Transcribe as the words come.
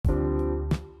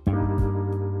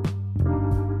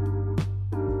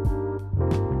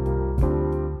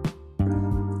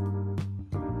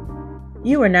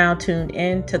You are now tuned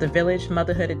in to the Village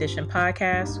Motherhood Edition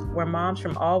podcast, where moms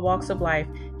from all walks of life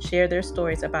share their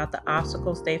stories about the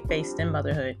obstacles they faced in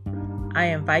motherhood. I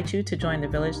invite you to join the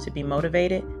village to be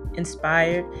motivated,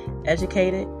 inspired,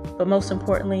 educated, but most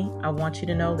importantly, I want you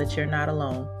to know that you're not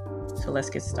alone. So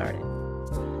let's get started.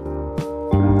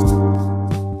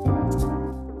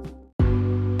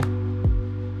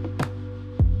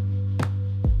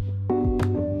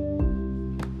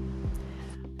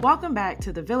 Welcome back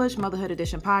to the Village Motherhood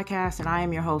Edition podcast, and I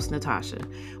am your host, Natasha.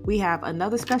 We have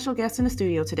another special guest in the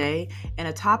studio today and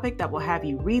a topic that will have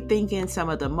you rethinking some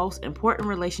of the most important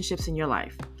relationships in your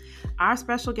life. Our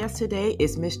special guest today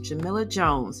is Miss Jamila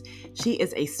Jones. She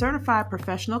is a certified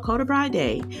professional Coda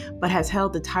Bride, but has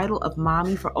held the title of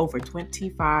mommy for over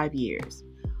 25 years.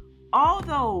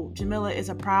 Although Jamila is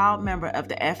a proud member of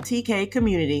the FTK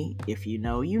community, if you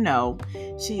know, you know,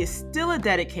 she is still a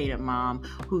dedicated mom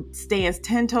who stands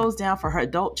 10 toes down for her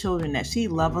adult children that she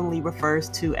lovingly refers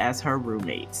to as her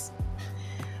roommates.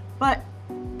 But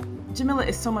Jamila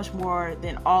is so much more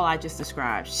than all I just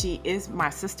described. She is my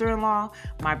sister-in-law,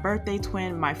 my birthday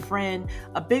twin, my friend,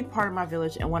 a big part of my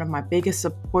village, and one of my biggest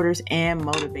supporters and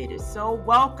motivators. So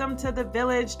welcome to the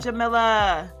village,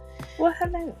 Jamila. Well,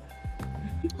 hello.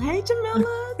 Hey,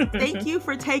 Jamila. Thank you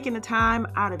for taking the time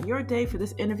out of your day for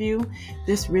this interview.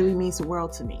 This really means the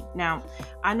world to me. Now,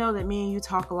 I know that me and you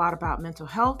talk a lot about mental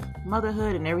health,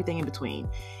 motherhood, and everything in between.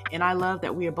 And I love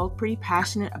that we are both pretty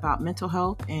passionate about mental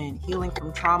health and healing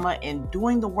from trauma and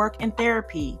doing the work in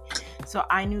therapy. So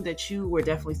I knew that you were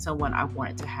definitely someone I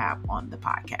wanted to have on the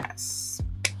podcast.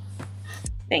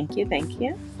 Thank you.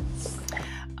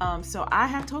 So I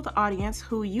have told the audience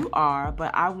who you are,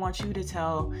 but I want you to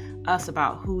tell us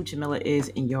about who Jamila is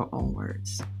in your own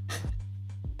words.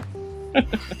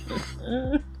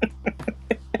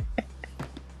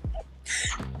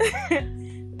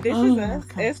 This is us.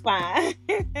 Okay. It's fine.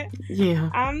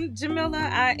 Yeah. I'm Jamila.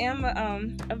 I am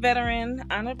a veteran,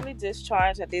 honorably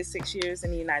discharged. I did 6 years in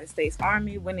the United States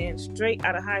Army, went in straight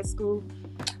out of high school,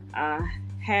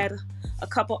 had a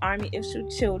couple Army-issued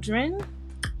children.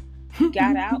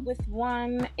 Got out with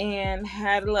one and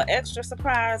had a little extra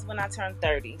surprise when I turned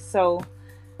 30. So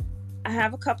I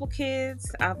have a couple kids.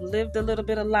 I've lived a little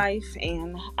bit of life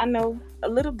and I know a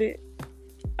little bit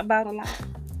about a lot.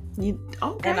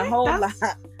 Okay, and a whole lot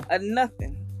of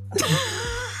nothing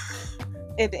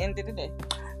at the end of the day.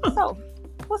 So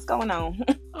what's going on?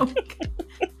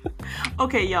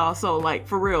 Okay, y'all. So, like,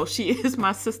 for real, she is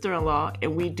my sister-in-law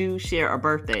and we do share a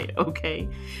birthday. Okay.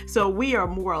 So we are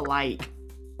more alike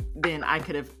than I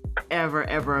could have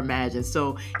ever imagined.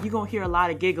 So you're going to hear a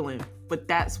lot of giggling, but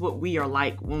that's what we are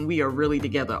like when we are really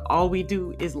together. All we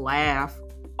do is laugh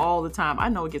all the time. I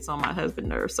know it gets on my husband's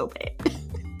nerves so bad.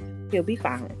 He'll be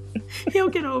fine. He'll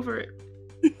get over it.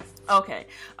 Okay.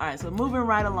 All right. So moving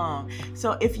right along.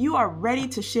 So if you are ready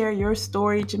to share your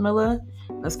story, Jamila,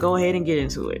 let's go ahead and get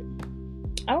into it.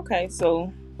 Okay.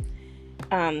 So,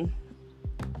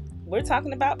 we're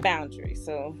talking about boundaries.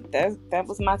 So that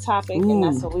was my topic. Ooh. And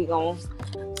that's what we're going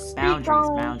to speak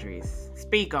on. Boundaries.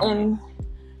 Speak on. And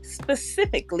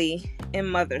specifically in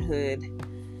motherhood,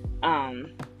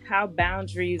 how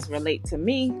boundaries relate to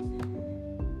me.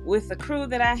 With the crew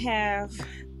that I have,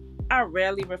 I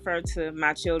rarely refer to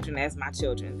my children as my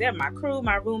children. They're my crew,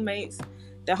 my roommates,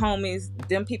 the homies,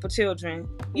 them people children,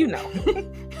 you know.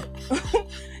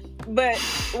 But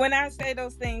when I say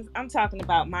those things, I'm talking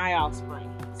about my offspring.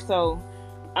 So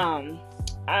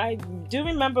I do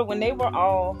remember when they were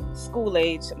all school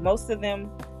age, most of them,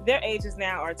 their ages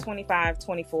now are 25,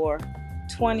 24,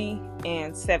 20,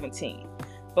 and 17.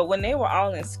 But when they were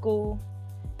all in school,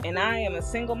 and I am a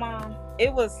single mom,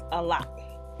 it was a lot.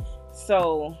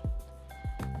 So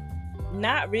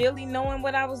not really knowing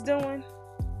what I was doing,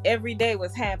 every day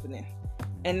was happening.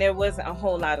 And there wasn't a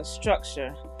whole lot of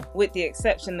structure, with the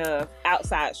exception of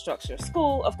outside structure.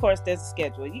 School, of course, there's a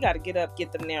schedule. You got to get up,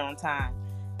 get them there on time.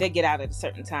 They get out at a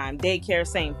certain time. Daycare,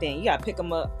 same thing. You got to pick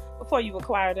them up before you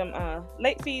require them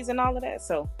late fees and all of that.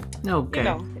 So, okay. You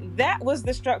know, that was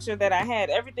the structure that I had.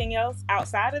 Everything else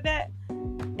outside of that,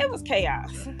 it was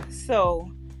chaos. So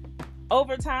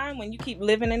over time, when you keep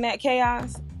living in that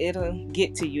chaos, it'll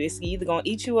get to you. It's either going to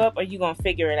eat you up or you're going to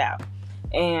figure it out.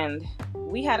 And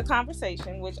we had a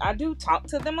conversation, which I do talk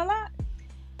to them a lot.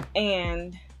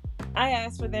 And I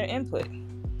asked for their input.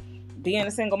 Being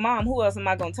a single mom, who else am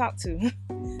I going to talk to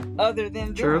other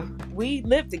than True. them? We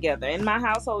live together. In my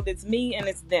household, it's me and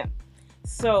it's them.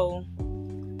 So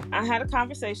I had a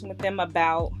conversation with them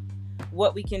about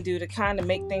what we can do to kind of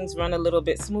make things run a little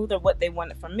bit smoother, what they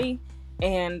wanted from me.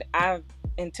 And I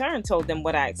in turn told them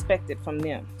what I expected from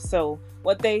them. So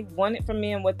what they wanted from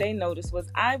me and what they noticed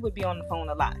was I would be on the phone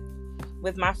a lot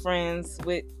with my friends,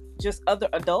 with just other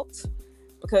adults,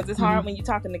 because it's hard when you're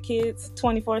talking to kids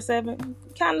 24/7. You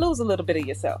kind of lose a little bit of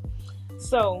yourself.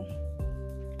 So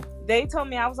they told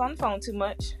me I was on the phone too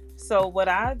much. So what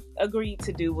I agreed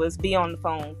to do was be on the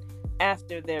phone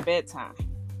after their bedtime.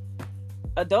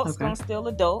 Adults gonna still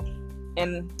adult.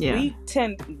 And we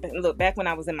look, back when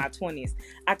I was in my 20s,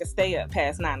 I could stay up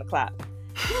past 9 o'clock.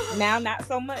 Now, not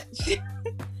so much.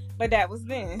 But that was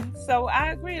then. So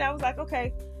I agreed. I was like,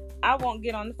 okay, I won't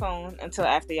get on the phone until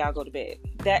after y'all go to bed.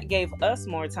 That gave us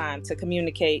more time to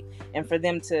communicate and for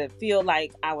them to feel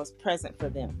like I was present for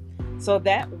them. So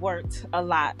that worked a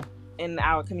lot in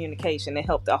our communication. It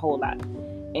helped a whole lot.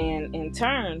 And in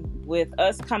turn, with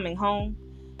us coming home,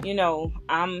 you know,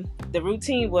 the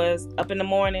routine was up in the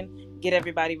morning, get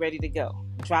everybody ready to go,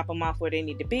 drop them off where they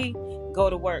need to be, go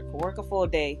to work a full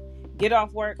day, get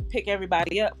off work, pick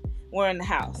everybody up, we're in the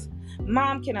house.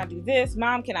 Mom, can I do this?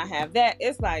 Mom, can I have that?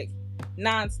 It's like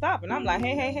nonstop. And I'm like,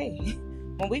 hey.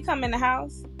 When we come in the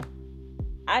house,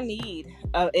 I need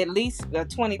at least a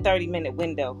 20-30 minute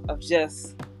window of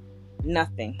just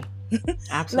nothing.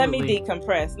 Absolutely. Let me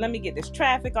decompress. Let me get this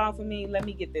traffic off of me. Let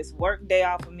me get this work day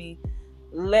off of me.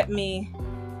 Let me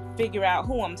figure out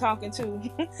who I'm talking to,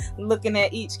 looking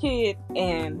at each kid,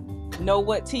 and know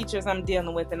what teachers I'm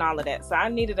dealing with and all of that. So I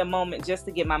needed a moment just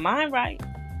to get my mind right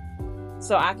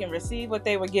so I can receive what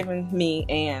they were giving me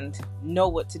and know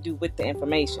what to do with the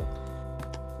information.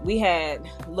 We had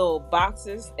little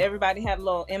boxes. Everybody had a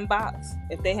little inbox.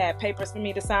 If they had papers for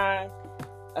me to sign,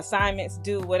 assignments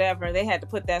due, whatever, they had to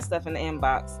put that stuff in the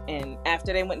inbox. And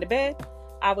after they went to bed,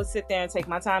 I would sit there and take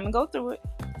my time and go through it.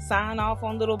 Sign off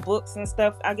on little books and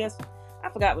stuff. I guess I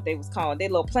forgot what they was called. They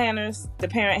little planners the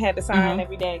parent had to sign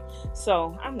every day.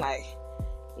 So I'm like,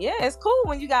 yeah, it's cool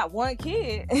when you got one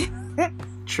kid.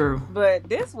 True. But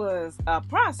this was a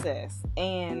process,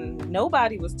 and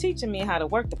nobody was teaching me how to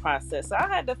work the process. So I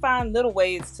had to find little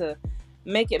ways to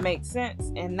make it make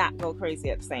sense and not go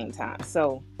crazy at the same time.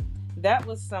 So that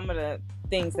was some of the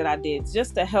things that I did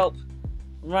just to help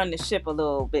run the ship a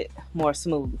little bit more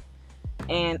smooth.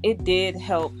 And it did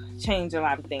help change a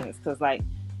lot of things, because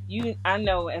I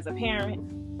know as a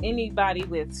parent, anybody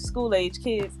with school age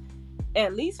kids,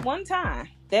 at least one time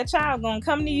that child gonna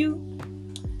come to you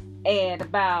at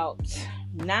about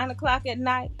 9 o'clock at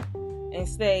night and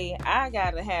say, I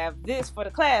gotta have this for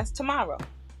the class tomorrow.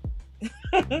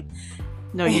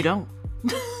 No, you don't.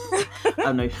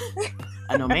 I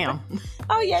know, ma'am.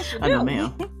 Oh, yes, you do. I know,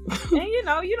 ma'am. And,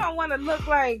 you don't want to look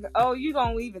like, oh, you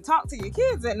don't even talk to your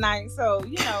kids at night. So,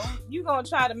 you're going to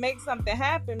try to make something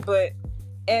happen. But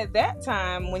at that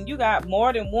time, when you got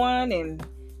more than one and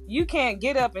you can't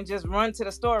get up and just run to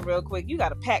the store real quick, you got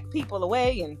to pack people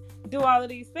away and do all of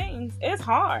these things. It's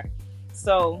hard.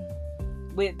 So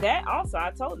with that also,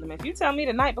 I told them, if you tell me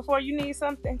the night before you need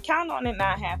something, count on it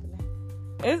not happening.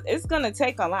 It's going to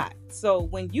take a lot. So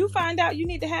when you find out you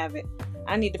need to have it,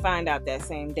 I need to find out that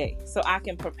same day so I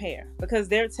can prepare, because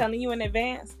they're telling you in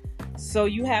advance. So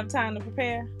you have time to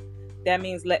prepare. That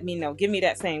means let me know. Give me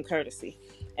that same courtesy.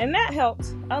 And that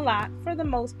helped a lot for the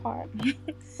most part.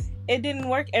 It didn't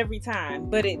work every time,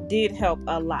 but it did help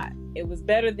a lot. It was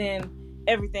better than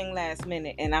everything last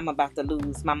minute and I'm about to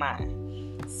lose my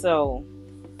mind. So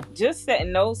just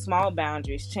setting those small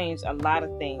boundaries changed a lot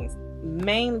of things,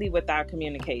 mainly with our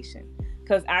communication.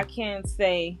 Because I can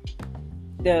say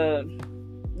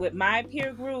with my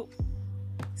peer group,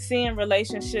 seeing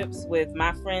relationships with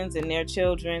my friends and their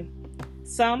children,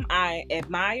 some I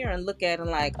admire and look at and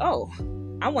like, oh,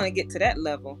 I want to get to that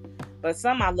level. But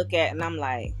some I look at and I'm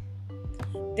like,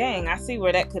 dang, I see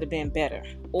where that could have been better.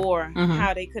 Or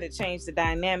how they could have changed the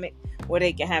dynamic where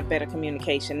they can have better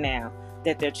communication now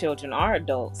that their children are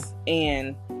adults.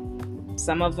 And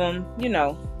some of them,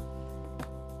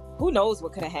 who knows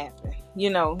what could have happened.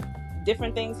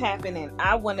 Different things happen, and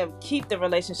I want to keep the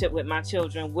relationship with my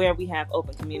children where we have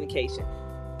open communication.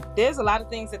 There's a lot of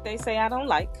things that they say I don't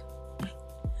like,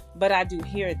 but I do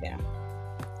hear them.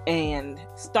 And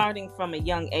starting from a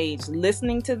young age,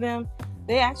 listening to them,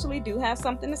 they actually do have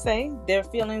something to say. Their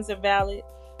feelings are valid.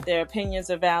 Their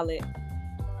opinions are valid.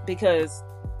 Because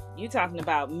you're talking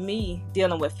about me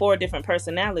dealing with 4 different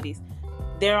personalities.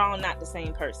 They're all not the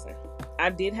same person.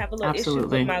 I did have a little issue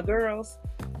with my girls.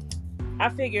 I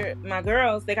figured my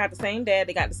girls, they got the same dad,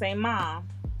 they got the same mom.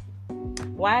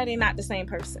 Why are they not the same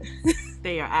person?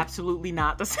 They are absolutely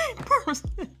not the same person.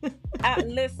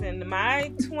 Listen,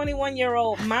 my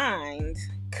 21-year-old mind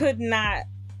could not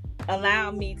allow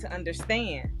me to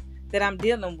understand that I'm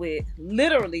dealing with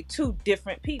literally two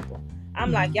different people.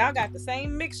 I'm like, y'all got the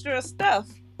same mixture of stuff.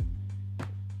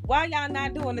 Why y'all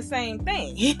not doing the same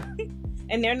thing?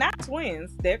 And they're not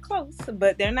twins. They're close,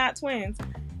 but they're not twins.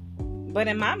 But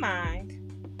in my mind,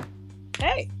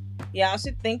 hey, y'all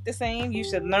should think the same. You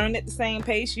should learn at the same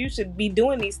pace. You should be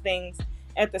doing these things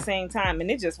at the same time. And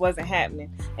it just wasn't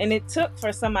happening. And it took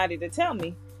for somebody to tell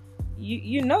me,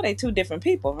 you know they two different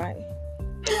people, right?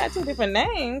 They got two different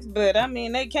names, but I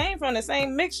mean, they came from the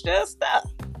same mixture of stuff.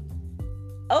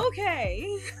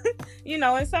 Okay.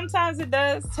 And sometimes it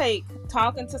does take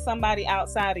talking to somebody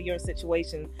outside of your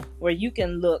situation where you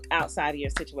can look outside of your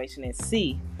situation and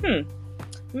see,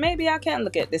 maybe I can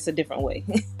look at this a different way.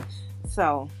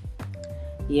 So,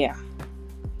 yeah.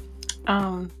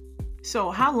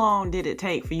 So how long did it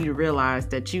take for you to realize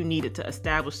that you needed to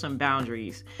establish some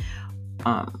boundaries,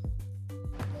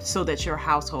 so that your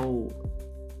household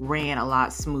ran a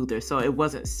lot smoother, so it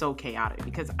wasn't so chaotic?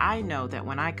 Because I know that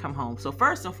when I come home, so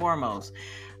first and foremost,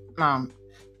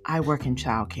 I work in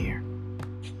childcare,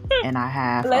 and I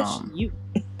have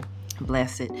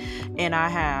bless it, and I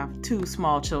have two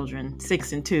small children,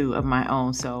 6 and 2 of my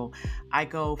own. So I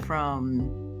go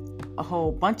from a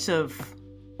whole bunch of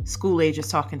school agers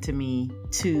talking to me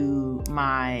to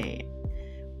my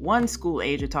one school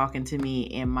ager talking to me,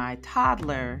 and my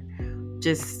toddler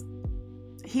just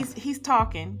he's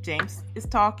talking. James is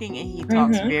talking, and he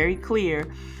talks very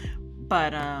clear,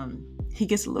 but he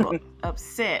gets a little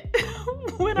upset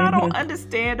when I don't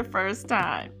understand the first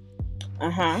time.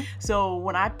 So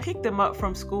when I pick them up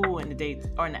from school in the day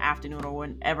or in the afternoon, or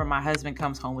whenever my husband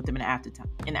comes home with them in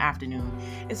the afternoon,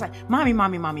 it's like, mommy,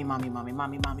 mommy, mommy, mommy, mommy,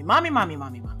 mommy, mommy, mommy, mommy,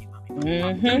 mommy, mommy,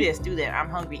 mommy, do this, do that. I'm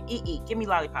hungry. Eat, give me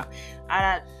lollipop.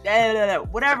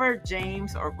 Whatever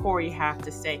James or Corey have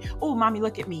to say. Oh, mommy,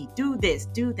 look at me. Do this,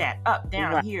 do that. Up,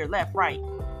 down, here, left, right.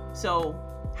 So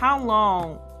how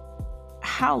long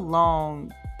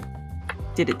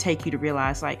did it take you to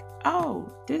realize, like,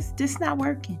 oh, this not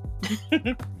working?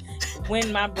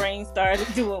 When my brain started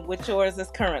doing what yours is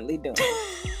currently doing.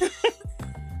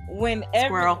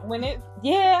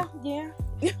 Yeah.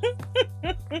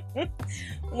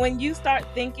 When you start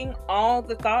thinking all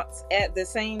the thoughts at the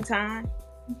same time,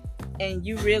 and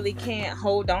you really can't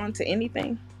hold on to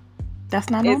anything. That's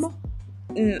not normal?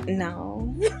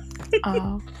 No.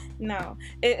 Oh. No.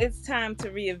 It's time to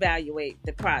reevaluate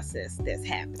the process that's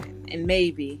happening. And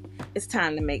maybe it's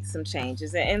time to make some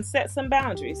changes and set some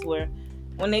boundaries where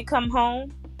when they come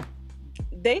home,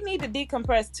 they need to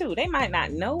decompress too. They might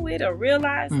not know it or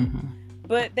realize it,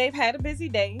 but they've had a busy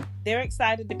day. They're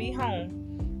excited to be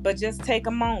home, but just take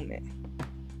a moment.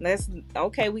 We're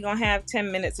going to have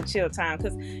 10 minutes of chill time,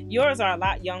 because yours are a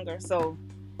lot younger. So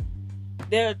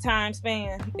their time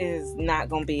span is not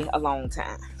going to be a long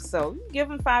time. So give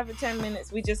them 5 or 10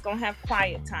 minutes. We just going to have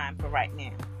quiet time for right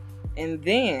now. And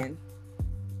then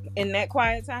in that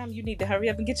quiet time, you need to hurry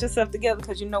up and get yourself together,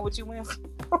 because you know what you went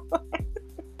for.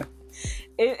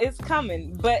 It's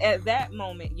coming. But at that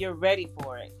moment, you're ready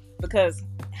for it, because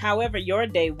however your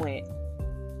day went,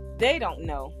 they don't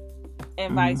know,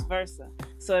 and vice versa.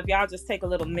 So if y'all just take a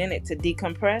little minute to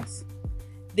decompress,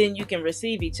 then you can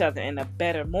receive each other in a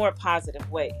better, more positive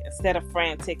way, instead of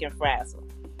frantic and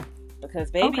frazzled.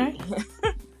 Because baby,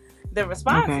 the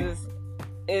response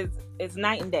is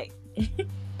night and day.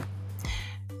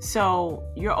 So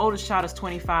your oldest child is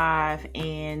 25,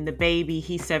 and the baby,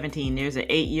 he's 17. There's an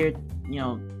 8-year,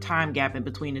 time gap in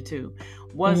between the two.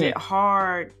 Was it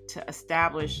hard to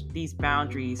establish these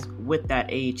boundaries with that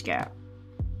age gap?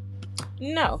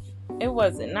 No, it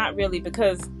wasn't. Not really,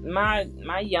 because my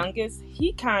youngest, he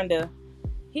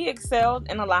excelled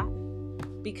in a lot,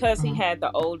 because he had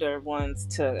the older ones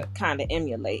to kind of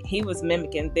emulate. He was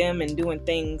mimicking them and doing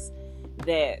things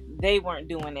that they weren't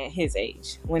doing at his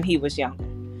age when he was younger.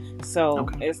 So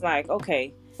it's like,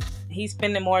 okay, he's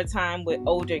spending more time with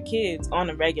older kids on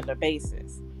a regular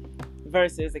basis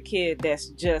versus a kid that's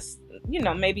just,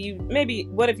 maybe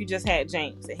what if you just had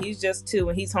James and he's just 2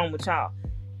 and he's home with y'all?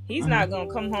 He's not going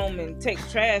to come home and take the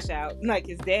trash out like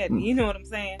his daddy. You know what I'm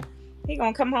saying? He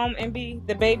going to come home and be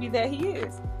the baby that he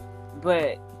is.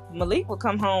 But Malik will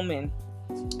come home and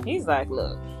he's like,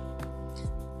 look,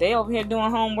 they over here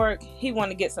doing homework. He want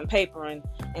to get some paper and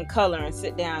color and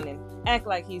sit down and act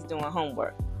like he's doing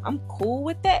homework. I'm cool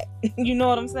with that. You know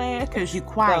what I'm saying? Because you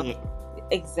quiet. So,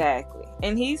 exactly.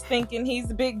 And he's thinking he's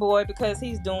the big boy because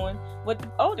he's doing what the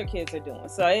older kids are doing.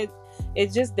 So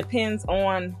it just depends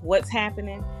on what's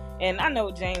happening. And I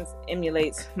know James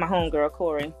emulates my homegirl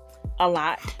Corey a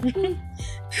lot.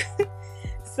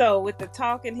 So with the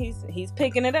talking, he's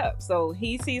picking it up. So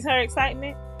he sees her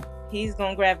excitement. he's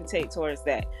going to gravitate towards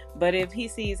that. But if he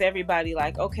sees everybody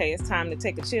like, okay, it's time to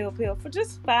take a chill pill for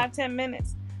just 5-10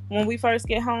 minutes when we first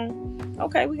get home,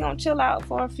 okay, we're going to chill out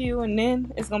for a few, and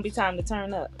then it's going to be time to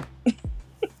turn up.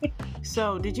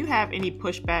 So did you have any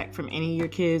pushback from any of your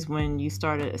kids when you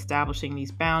started establishing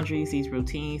these boundaries, these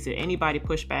routines? Did anybody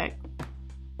push back?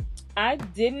 I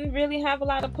didn't really have a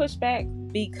lot of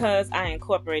pushback because I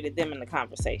incorporated them in the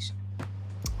conversation.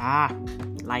 I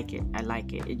like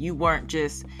it. You weren't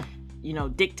just,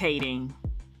 dictating.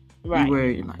 Right. You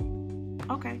were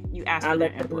like, okay, you asked for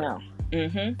their input.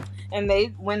 Mm-hmm.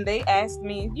 And when they asked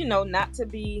me, not to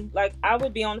be like, I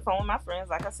would be on the phone with my friends,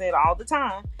 like I said, all the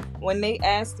time. When they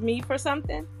asked me for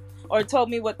something or told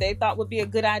me what they thought would be a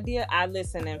good idea, I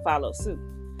listened and followed suit.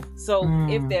 So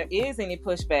if there is any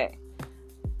pushback,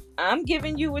 I'm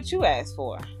giving you what you asked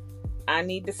for. I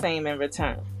need the same in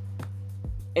return.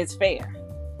 It's fair.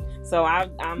 So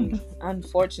I'm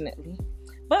unfortunately,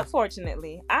 but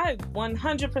fortunately, I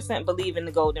 100% believe in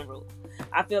the golden rule.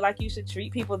 I feel like you should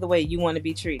treat people the way you want to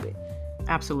be treated.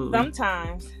 Absolutely.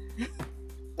 Sometimes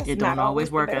it don't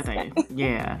always work, I think.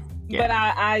 Yeah. But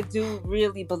I do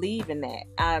really believe in that.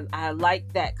 I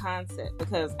like that concept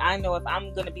because I know if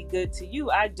I'm going to be good to you,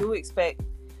 I do expect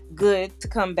good to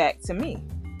come back to me.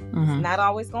 Mm-hmm. It's not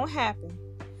always going to happen,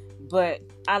 but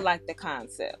I like the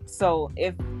concept. So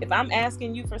if I'm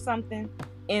asking you for something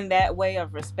in that way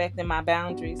of respecting my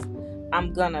boundaries,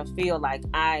 I'm going to feel like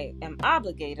I am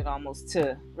obligated almost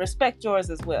to respect yours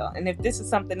as well. And if this is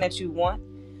something that you want,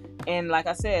 and like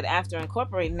I said, after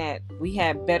incorporating that, we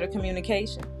have better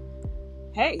communication.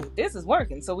 Hey, this is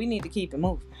working, so we need to keep it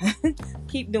moving.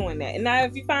 Keep doing that. And now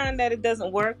if you find that it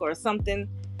doesn't work or something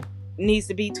needs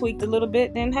to be tweaked a little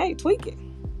bit, then hey, tweak it.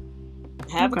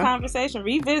 Have a conversation,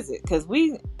 revisit. Because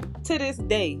to this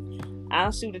day,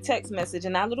 I'll shoot a text message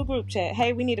in our little group chat.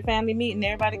 Hey, we need a family meeting.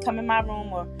 Everybody come in my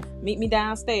room or meet me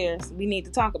downstairs. We need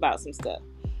to talk about some stuff.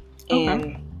 Okay.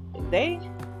 And they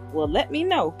will let me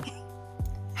know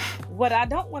what I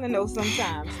don't want to know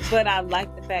sometimes. But I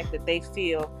like the fact that they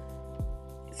feel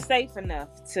safe enough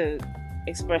to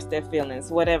express their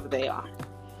feelings, whatever they are.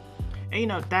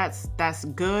 And that's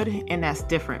good and that's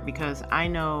different, because I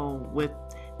know with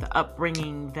the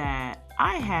upbringing that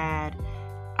I had,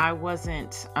 I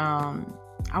wasn't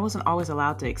always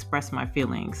allowed to express my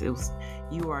feelings. It was,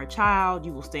 you are a child,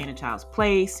 you will stay in a child's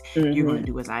place. Mm-hmm. You're going to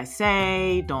do as I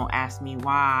say. Don't ask me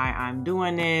why I'm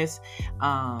doing this,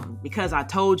 because I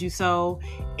told you so.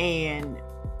 And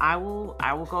I will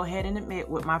go ahead and admit,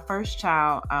 with my first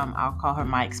child, I'll call her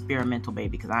my experimental baby,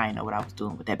 because I didn't know what I was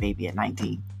doing with that baby at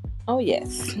 19. Oh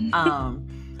yes.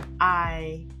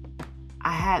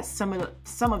 I had some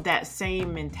of that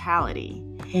same mentality.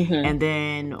 Mm-hmm. And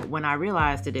then when I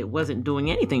realized that it wasn't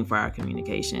doing anything for our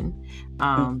communication,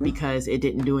 because it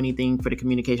didn't do anything for the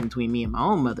communication between me and my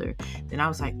own mother, then I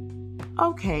was like,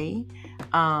 okay.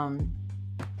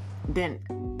 Then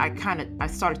I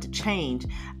started to change.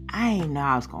 I didn't know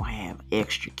I was going to have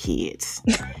extra kids.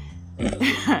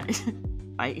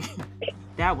 Like,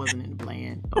 that wasn't in the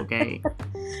plan, okay?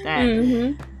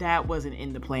 That wasn't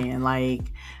in the plan.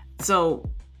 Like, so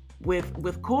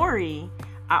with Corey,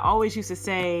 I always used to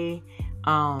say,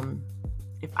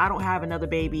 if I don't have another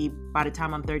baby by the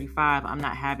time I'm 35, I'm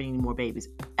not having any more babies.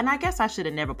 And I guess I should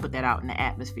have never put that out in the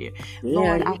atmosphere. Yeah,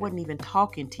 Lord, I wasn't even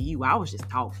talking to you. I was just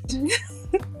talking.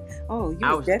 Oh, you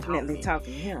was definitely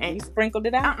talking to him. And you sprinkled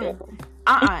it out there.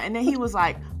 And then he was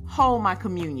like, hold my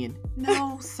communion.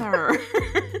 No, sir.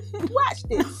 Watch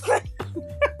this.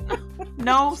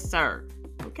 No, sir.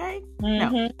 Okay?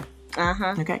 Mm-hmm. No.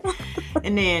 Uh-huh. Okay.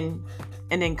 And then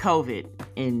COVID.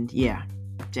 And yeah,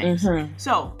 James. Mm-hmm.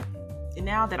 So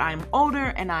now that I'm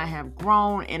older and I have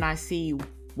grown and I see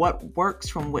what works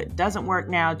from what doesn't work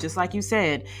now, just like you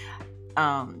said,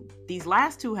 these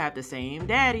last two have the same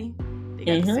daddy. They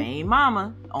got the same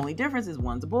mama. Only difference is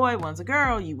one's a boy, one's a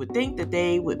girl. You would think that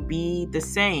they would be the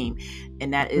same.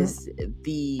 And that is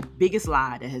the biggest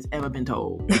lie that has ever been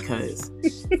told. Because,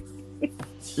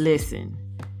 listen,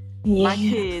 my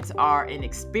kids are an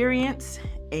experience,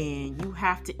 and you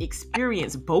have to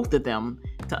experience both of them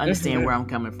to understand where I'm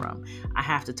coming from. I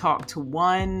have to talk to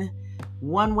one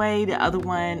way, the other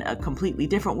one a completely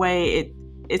different way.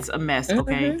 It's a mess,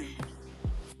 okay?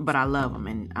 But I love them,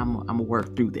 and I'm gonna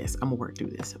work through this.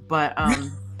 But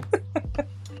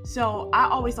so I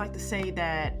always like to say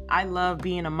that I love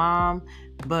being a mom,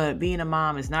 but being a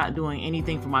mom is not doing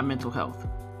anything for my mental health.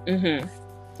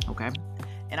 Okay.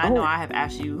 And I know I have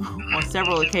asked you on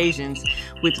several occasions,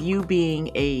 with you being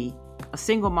a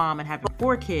single mom and having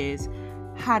 4 kids,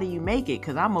 how do you make it?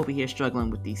 Because I'm over here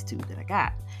struggling with these 2 that I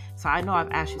got. So I know I've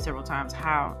asked you several times,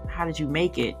 how did you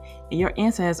make it? And your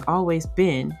answer has always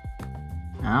been,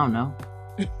 I don't know.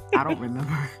 I don't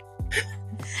remember.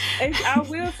 I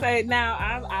will say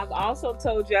now, I've also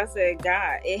told you, I said,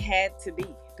 God, it had to be,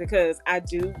 because I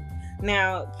do.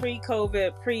 Now,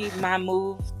 pre-COVID, my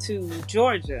move to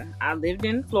Georgia, I lived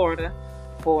in Florida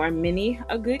for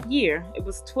a good year. It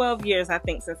was 12 years, I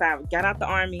think, since I got out the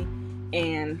Army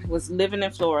and was living in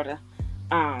Florida.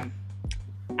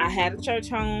 I had a church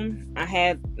home. I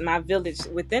had my village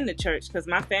within the church, because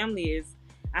my family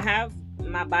I have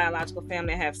my biological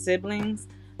family. I have siblings,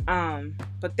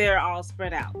 but they're all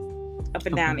spread out up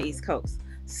and down the East Coast.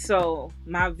 So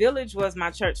my village was my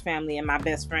church family and my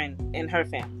best friend and her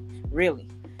family, really.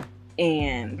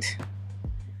 And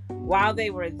while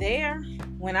they were there,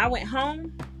 when I went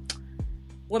home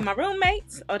with my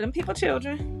roommates or them people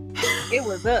children, it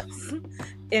was us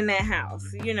in that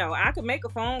house. I could make a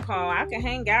phone call. I could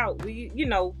hang out.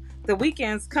 The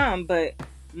weekends come, but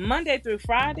Monday through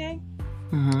Friday,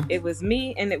 it was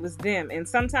me and it was them. And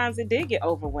sometimes it did get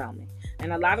overwhelming.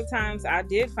 And a lot of times I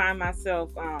did find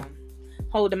myself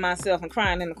holding myself and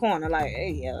crying in the corner like,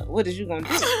 hey, what is you going to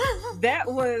do? That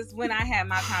was when I had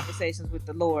my conversations with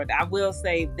the Lord. I will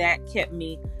say that kept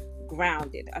me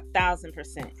grounded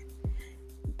 1,000%.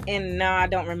 And no, I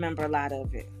don't remember a lot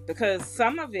of it, because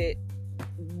some of it,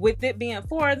 with it being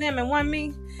 4 of them and 1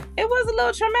 me, it was a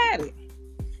little traumatic.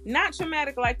 Not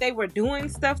traumatic like they were doing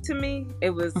stuff to me.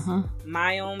 It was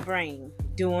my own brain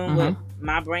doing what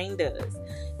my brain does.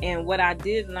 And what I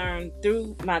did learn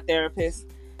through my therapist,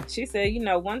 she said,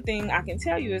 one thing I can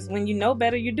tell you is when you know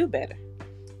better, you do better.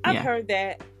 I've heard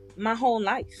that my whole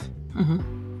life.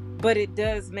 But it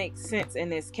does make sense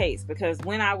in this case, because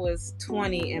when I was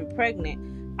 20 and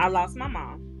pregnant, I lost my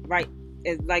mom, right?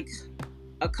 It's like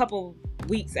a couple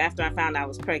weeks after I found out I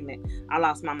was pregnant, I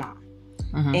lost my mom.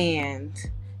 And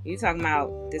you talking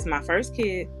about, this is my first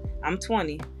kid. I'm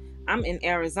 20. I'm in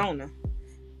Arizona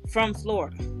from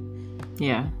Florida.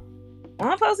 Yeah. What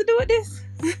am I supposed to do with this?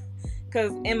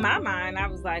 Because in my mind, I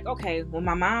was like, okay, when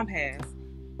my mom passed,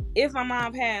 if my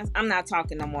mom passed, I'm not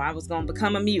talking no more. I was going to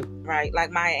become a mute, right?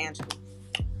 Like Maya Angelou.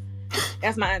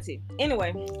 That's my auntie.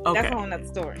 Anyway, that's a whole nother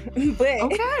story.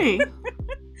 But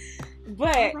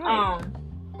right.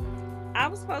 I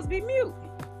was supposed to be mute.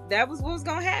 That was what was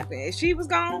going to happen. If she was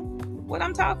gone, what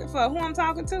I'm talking for, who I'm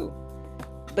talking to.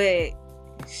 But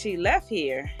she left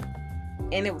here,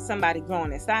 and it was somebody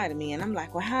growing inside of me. And I'm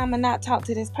like, well, how am I not talk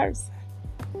to this person?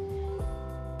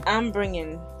 I'm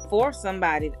bringing forth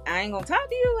somebody. I ain't going to talk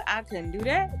to you. I couldn't do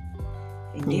that.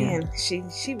 And then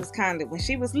she was kind of, when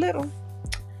she was little,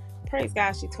 praise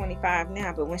God, she's 25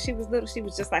 now. But when she was little, she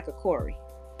was just like a Corey.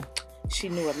 She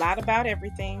knew a lot about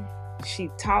everything. She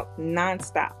talked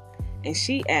nonstop. And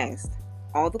she asked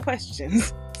all the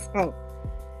questions. So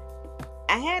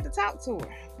I had to talk to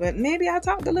her. But maybe I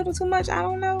talked a little too much. I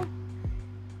don't know.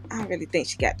 I don't really think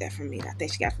she got that from me. I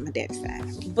think she got it from my daddy's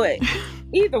side. But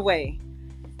either way,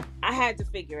 I had to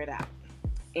figure it out.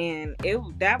 And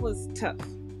that was tough.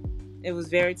 It was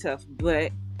very tough.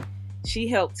 But she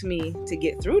helped me to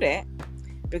get through that,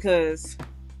 because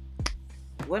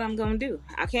what I'm going to do?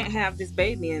 I can't have this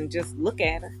baby and just look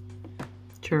at her.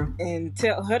 True. And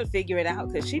tell her to figure it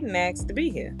out, because she didn't ask to be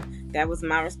here. That was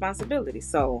my responsibility.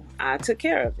 So I took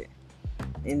care of it.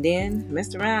 And then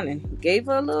messed around and gave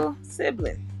her a little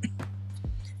sibling.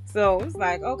 So it's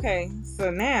like, okay, so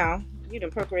now you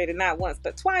done procreated not once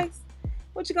but twice.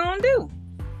 What you gonna do?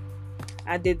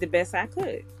 I did the best I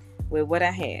could with what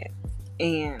I had.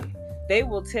 And they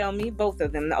will tell me, both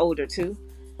of them, the older two,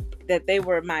 that they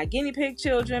were my guinea pig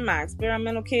children, my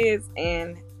experimental kids,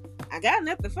 and I got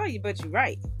nothing for you, but you're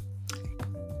right.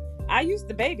 I used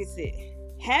to babysit.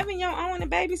 Having your own and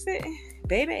babysitting,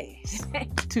 baby.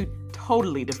 Two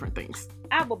totally different things.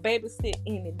 I will babysit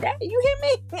any day. You hear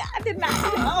me? I did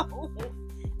not know.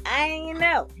 I ain't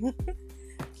know.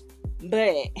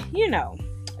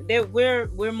 But,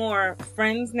 we're more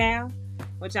friends now,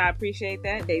 which I appreciate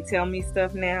that. They tell me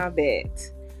stuff now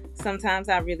that sometimes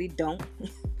I really don't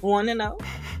want to know.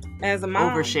 As a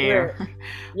mom. Overshare.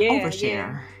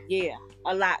 Yeah,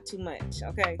 a lot too much,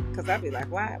 okay? Because I'd be like,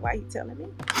 why are you telling me?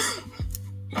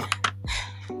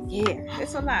 Yeah,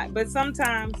 it's a lot. But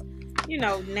sometimes,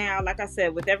 now, like I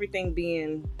said, with everything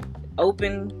being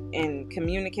open and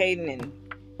communicating and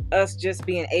us just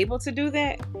being able to do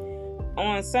that,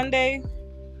 on Sunday,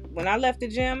 when I left the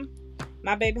gym,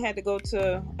 my baby had to go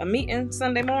to a meeting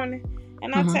Sunday morning.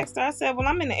 And I texted her, I said, well,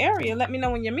 I'm in the area. Let me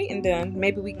know when your meeting done.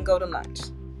 Maybe we can go to lunch.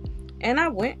 And I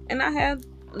went and I had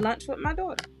lunch with my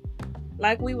daughter.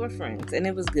 Like we were friends, and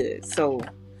it was good. So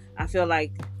I feel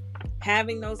like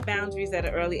having those boundaries at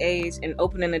an early age and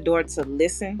opening the door to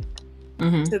listen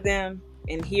to them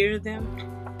and hear them,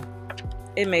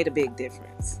 it made a big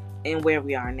difference in where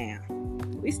we are now.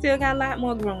 We still got a lot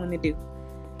more growing to do.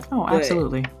 Oh,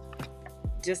 absolutely.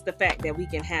 Just the fact that we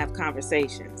can have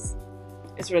conversations,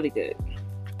 it's really good.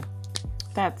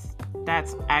 That's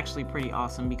actually pretty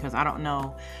awesome, because I don't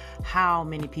know how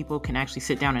many people can actually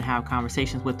sit down and have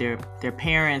conversations with their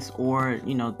parents, or,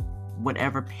 you know,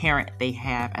 whatever parent they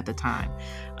have at the time.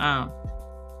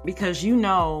 Because you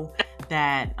know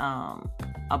that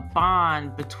a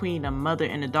bond between a mother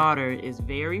and a daughter is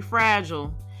very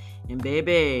fragile, and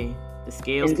baby, the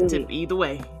scales can tip either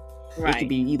way. Right. It could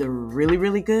be either really,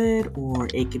 really good, or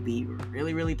it could be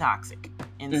really, really toxic.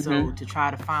 And so to try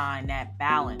to find that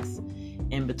balance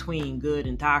in between good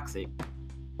and toxic,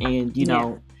 and, you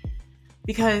know,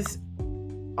 because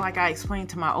like I explained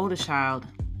to my oldest child,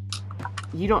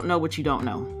 you don't know what you don't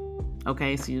know.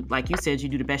 Okay. So like you said, you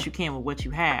do the best you can with what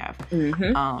you have.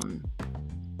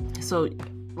 So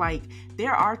like,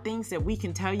 there are things that we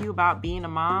can tell you about being a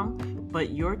mom,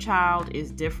 but your child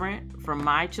is different from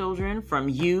my children, from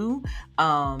you.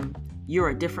 You're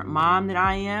a different mom than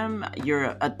I am.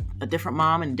 You're a different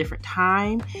mom in a different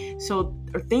time. So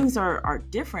things are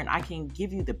different. I can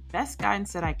give you the best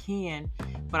guidance that I can,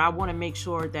 but I want to make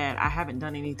sure that I haven't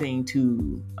done anything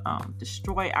to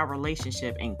destroy our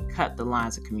relationship and cut the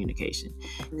lines of communication.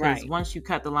 Because once you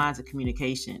cut the lines of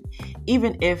communication,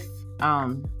 even if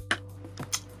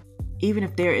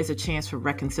there is a chance for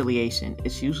reconciliation,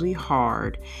 it's usually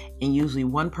hard, and usually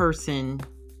one person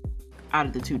out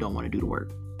of the two don't want to do the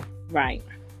work. Right.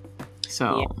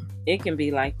 So it can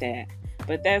be like that.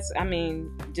 But that's, I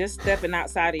mean, just stepping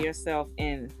outside of yourself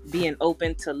and being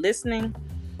open to listening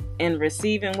and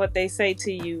receiving what they say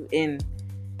to you, and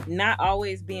not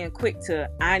always being quick to,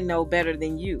 I know better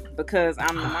than you because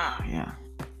I'm the mom. Yeah.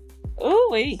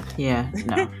 Ooh-wee. Yeah,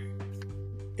 no.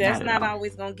 That's not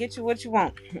always going to get you what you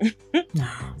want. No.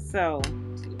 So,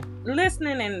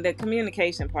 listening and the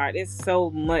communication part is so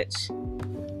much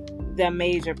the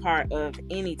major part of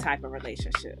any type of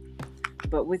relationship.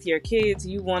 But with your kids,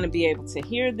 you want to be able to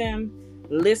hear them,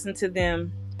 listen to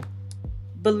them,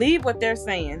 believe what they're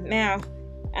saying. Now,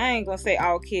 I ain't going to say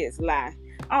all kids lie.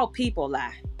 All people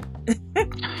lie.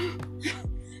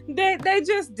 They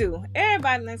just do.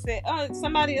 Everybody will say,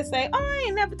 somebody will say, I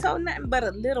ain't never told nothing but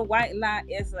a little white lie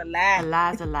is a lie. A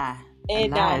lie's a lie. It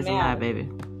don't matter. A lie, baby.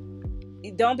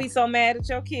 Don't be so mad at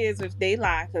your kids if they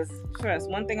lie, because trust,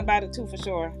 one thing about it too for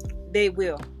sure, they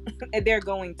will. And they're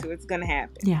going to. It's going to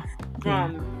happen. Yeah.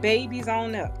 From babies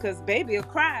on up, because baby will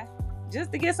cry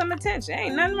just to get some attention.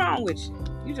 Ain't nothing wrong with you.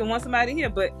 You just want somebody here.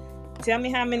 But tell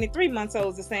me how many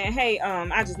 3-month-olds are saying, hey,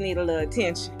 I just need a little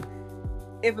attention.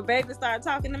 If a baby start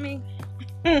talking to me,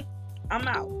 I'm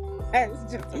out.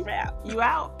 That's just a wrap. You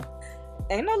out?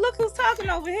 Ain't no look who's talking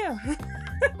over here.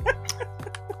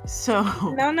 So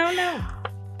No.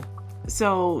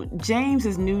 So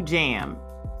James's new jam,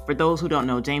 for those who don't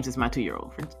know, James is my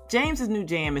 2-year-old. James's new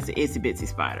jam is the Itsy Bitsy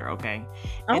Spider, okay?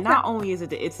 And not only is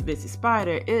it the Itsy Bitsy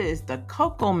Spider, it is the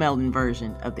Cocoa Melon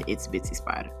version of the Itsy Bitsy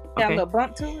Spider. Okay? Got a little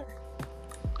bump to it?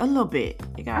 A little bit.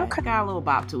 It got a little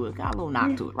bop to it. Got a little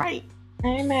knock to it, right? I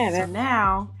ain't mad at So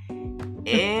now,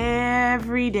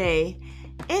 every day,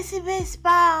 Itsy Bitsy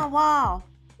Spider on the wall.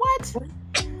 What?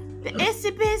 The Itsy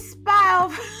Bitsy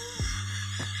Spider.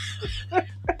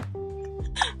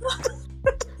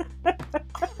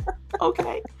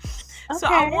 Okay.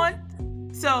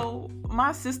 So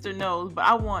my sister knows, but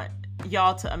I want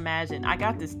y'all to imagine, I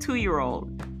got this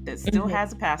 2-year-old that still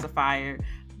has a pacifier.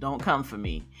 Don't come for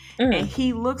me. And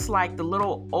he looks like the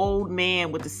little old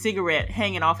man with the cigarette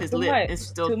hanging off his lip and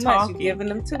still talking. You're giving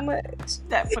him too much.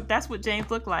 That's what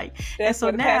James looked like. That's so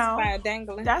what the now pacifier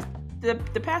dangling. That's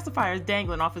the pacifier is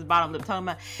dangling off his bottom lip, talking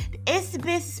about it's the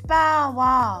big spider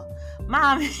wall,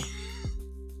 mommy.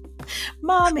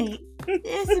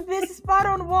 It's the big spider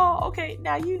on the wall. Okay,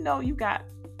 now you know you got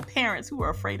parents who are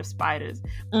afraid of spiders.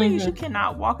 Please, you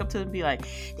cannot walk up to them and be like,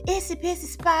 it's the big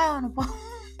spider on the wall.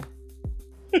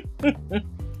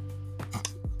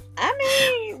 I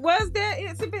mean, was there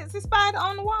Itsy Bitsy Spider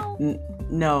on the wall?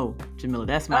 No, Jamila,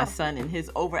 that's my son and his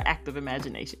overactive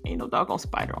imagination. Ain't no doggone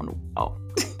spider on the wall.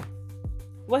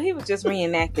 Well, he was just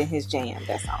reenacting his jam,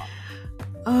 that's all.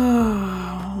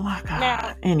 Oh my God.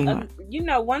 Now, anyway.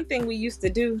 One thing we used to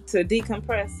do to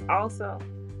decompress also,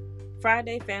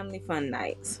 Friday family fun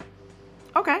nights.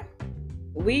 Okay.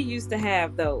 We used to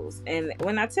have those, and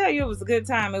when I tell you it was a good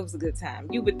time, it was a good time.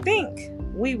 You would think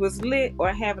we was lit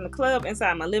or having a club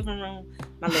inside my living room.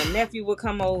 My little nephew would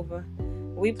come over.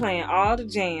 We playing all the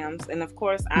jams, and of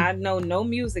course, I know no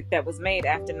music that was made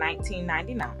after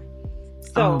 1999.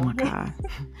 Oh So my God.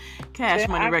 Cash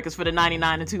Money records for the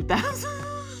 99 and 2000.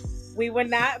 we were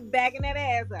not backing that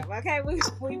ass up, okay? We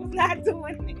was not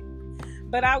doing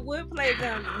it. But I would play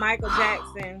them Michael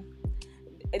Jackson.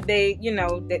 They,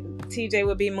 TJ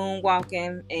would be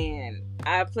moonwalking, and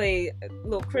I played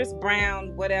little Chris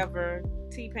Brown, whatever,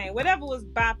 T-Pain, whatever was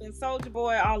bopping, Soulja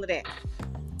Boy, all of that.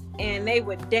 And they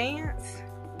would dance.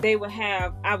 They would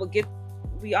have,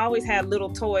 we always had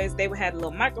little toys. They would have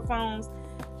little microphones.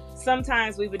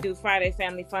 Sometimes we would do Friday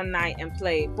Family Fun Night and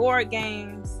play board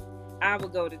games. I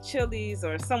would go to Chili's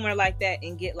or somewhere like that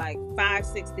and get like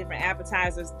 5-6 different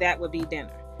appetizers. That would be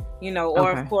dinner,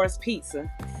 or of course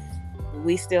pizza.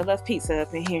 We still love pizza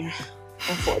up in here,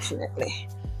 unfortunately.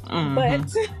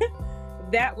 But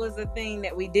that was a thing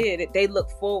that we did. They look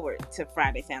forward to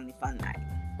Friday Family Fun Night.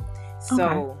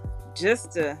 So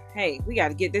just hey, we got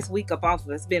to get this week up off of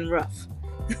us. It's been rough.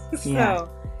 So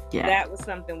that was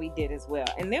something we did as well.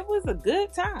 And it was a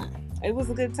good time. It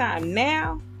was a good time.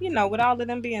 Now, with all of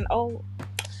them being old,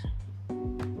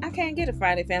 I can't get a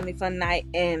Friday Family Fun Night.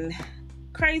 And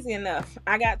crazy enough,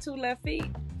 I got 2 left feet.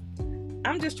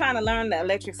 I'm just trying to learn the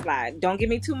electric slide. Don't give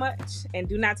me too much, and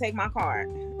do not take my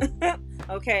card.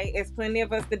 Okay? It's plenty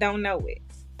of us that don't know it.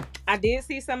 I did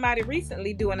see somebody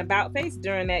recently do an about face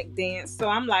during that dance, so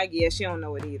I'm like, yeah, she don't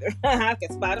know it either. I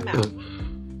can spot them out.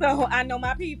 So I know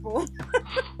my people.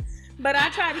 But I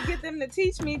try to get them to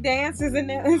teach me dances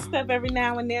and stuff every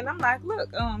now and then. I'm like,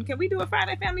 look, can we do a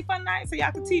Friday Family Fun Night so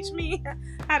y'all can teach me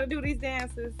how to do these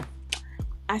dances?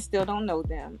 I still don't know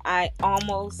them. I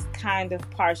almost kind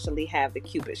of partially have the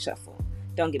Cupid Shuffle.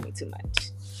 Don't give me too much.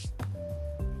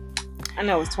 I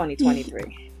know it's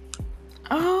 2023.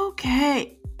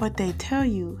 Okay. But they tell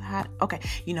you how. Okay.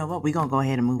 You know what? We're going to go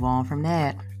ahead and move on from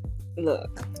that.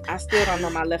 Look, I still don't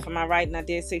know my left from my right, and I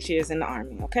did 6 years in the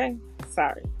Army. Okay?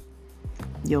 Sorry.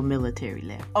 Your military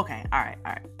left. Okay. All right.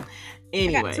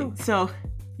 Anyway. So,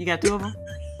 you got 2 of them?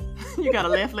 You got a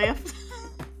left?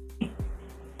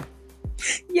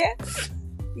 Yes,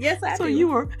 I do. So you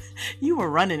were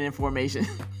running in formation.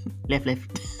 left.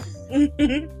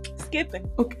 Skipping.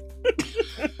 Okay.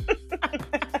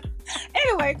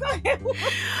 Anyway, go ahead.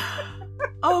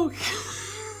 Okay.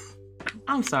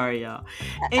 I'm sorry, y'all.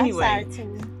 Anyway. I'm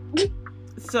sorry too.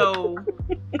 So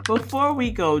before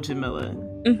we go, Jamila,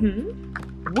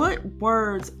 what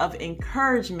words of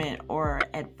encouragement or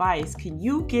advice can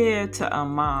you give to a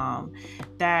mom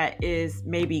that is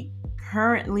maybe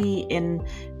currently in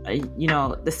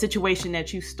the situation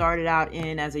that you started out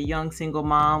in as a young single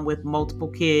mom with multiple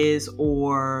kids,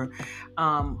 or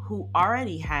who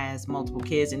already has multiple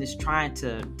kids and is trying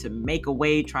to make a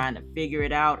way, trying to figure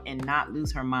it out and not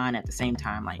lose her mind at the same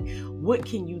time? Like, what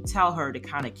can you tell her to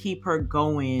kind of keep her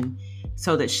going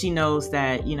so that she knows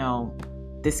that,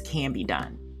 this can be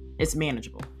done? It's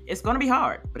manageable. It's going to be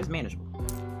hard, but it's manageable.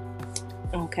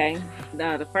 Okay.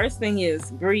 Now, the first thing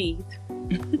is breathe.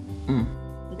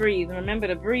 Breathe. Remember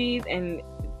to breathe and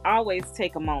always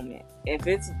take a moment. If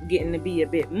it's getting to be a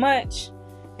bit much,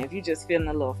 if you're just feeling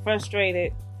a little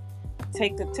frustrated,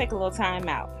 take a little time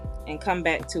out and come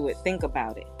back to it. Think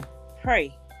about it.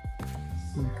 Pray.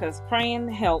 Because praying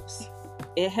helps.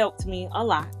 It helped me a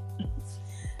lot.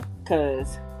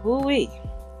 Because, whoo-wee.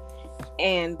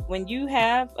 And when you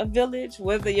have a village,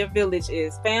 whether your village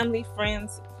is family,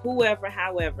 friends, whoever,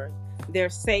 however, they're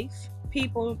safe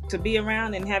people to be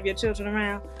around and have your children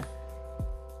around.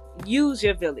 Use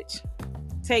your village.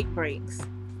 Take breaks.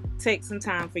 Take some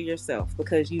time for yourself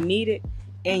because you need it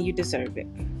and you deserve it.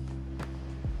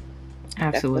 Absolutely.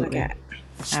 That's what I got.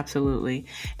 Absolutely.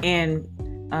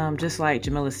 And just like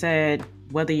Jamila said,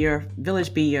 whether your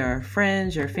village be your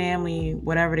friends, your family,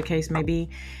 whatever the case may be,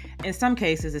 in some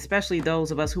cases, especially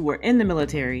those of us who were in the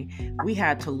military, we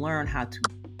had to learn how to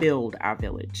build our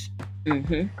village.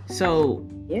 So,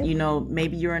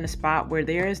 maybe you're in a spot where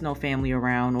there is no family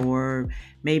around, or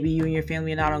maybe you and your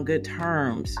family are not on good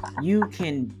terms. You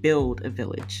can build a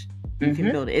village. You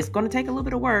can build it. It's going to take a little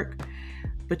bit of work,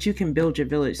 but you can build your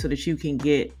village so that you can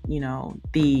get,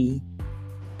 the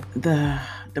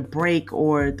break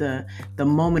or the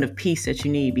moment of peace that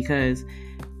you need. Because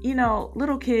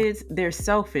little kids, they're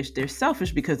selfish. They're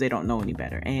selfish because they don't know any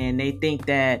better. And they think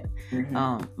that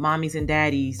mommies and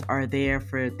daddies are there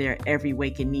for their every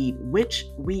waking need, which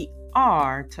we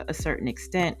are to a certain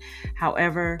extent.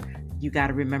 However, you got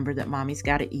to remember that mommy's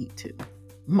got to eat too.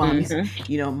 Mommy's,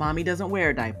 mommy doesn't wear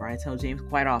a diaper. I tell James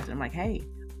quite often, I'm like, hey,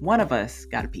 one of us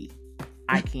got to pee.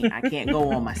 I can't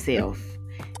go on myself.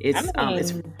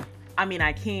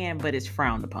 I can, but it's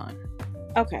frowned upon.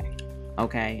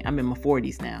 Okay, I'm in my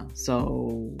 40s now,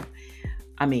 so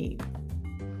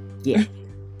yeah.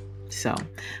 So,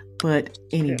 but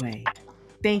anyway,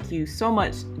 thank you so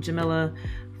much, Jamila,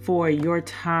 for your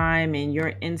time and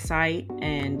your insight.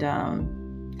 And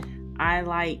I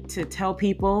like to tell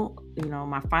people,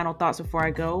 my final thoughts before I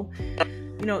go,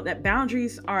 that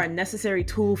boundaries are a necessary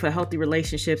tool for healthy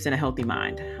relationships and a healthy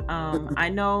mind. I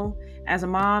know as a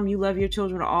mom, you love your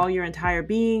children with all your entire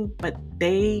being, but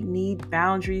they need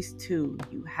boundaries too.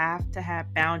 You have to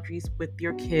have boundaries with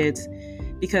your kids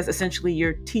because essentially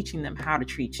you're teaching them how to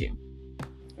treat you.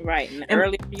 Right. And the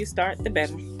earlier you start, the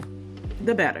better.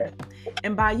 The better.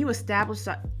 And by you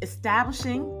establishing,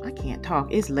 I can't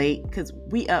talk, it's late because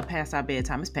we up past our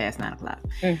bedtime, it's past 9 o'clock.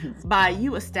 Mm-hmm. By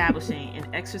you establishing and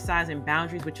exercising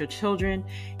boundaries with your children,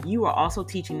 you are also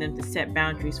teaching them to set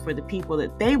boundaries for the people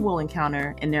that they will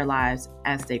encounter in their lives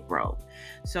as they grow.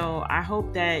 So I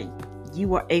hope that you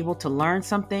were able to learn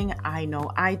something. I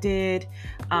know I did.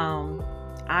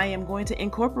 I am going to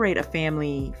incorporate a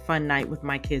family fun night with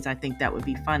my kids. I think that would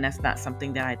be fun. That's not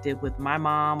something that I did with my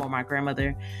mom or my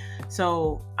grandmother.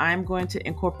 So I'm going to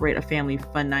incorporate a family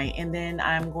fun night, and then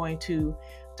I'm going to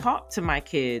talk to my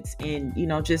kids and,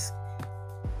 just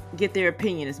get their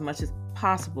opinion as much as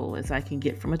possible as I can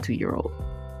get from a 2-year-old.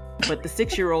 But the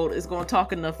 6-year-old is going to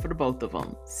talk enough for the both of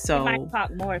them. So you might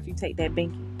talk more if you take that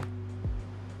binky.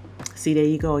 See, there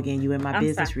you go again. You in my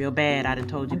business real bad. I done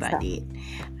told you about that.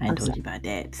 I done told you about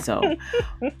that. So,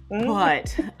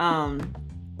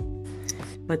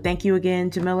 but thank you again,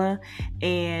 Jamila.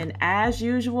 And as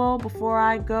usual, before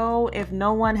I go, if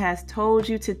no one has told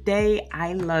you today,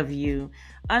 I love you.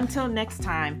 Until next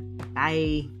time,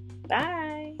 bye. Bye.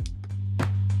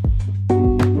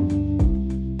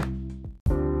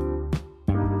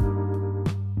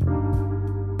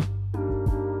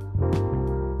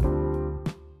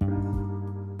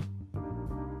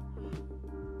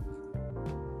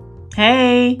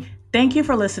 Hey, thank you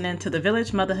for listening to the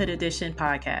Village Motherhood Edition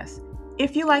podcast.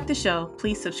 If you like the show,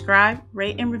 please subscribe,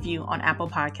 rate, and review on Apple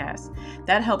Podcasts.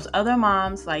 That helps other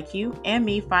moms like you and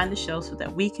me find the show so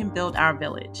that we can build our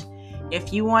village.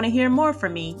 If you want to hear more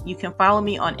from me, you can follow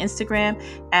me on Instagram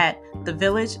at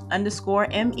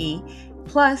thevillage_ME.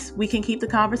 Plus, we can keep the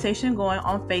conversation going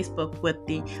on Facebook with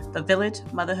the Village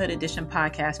Motherhood Edition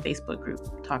podcast Facebook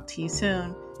group. Talk to you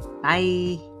soon.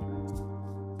 Bye.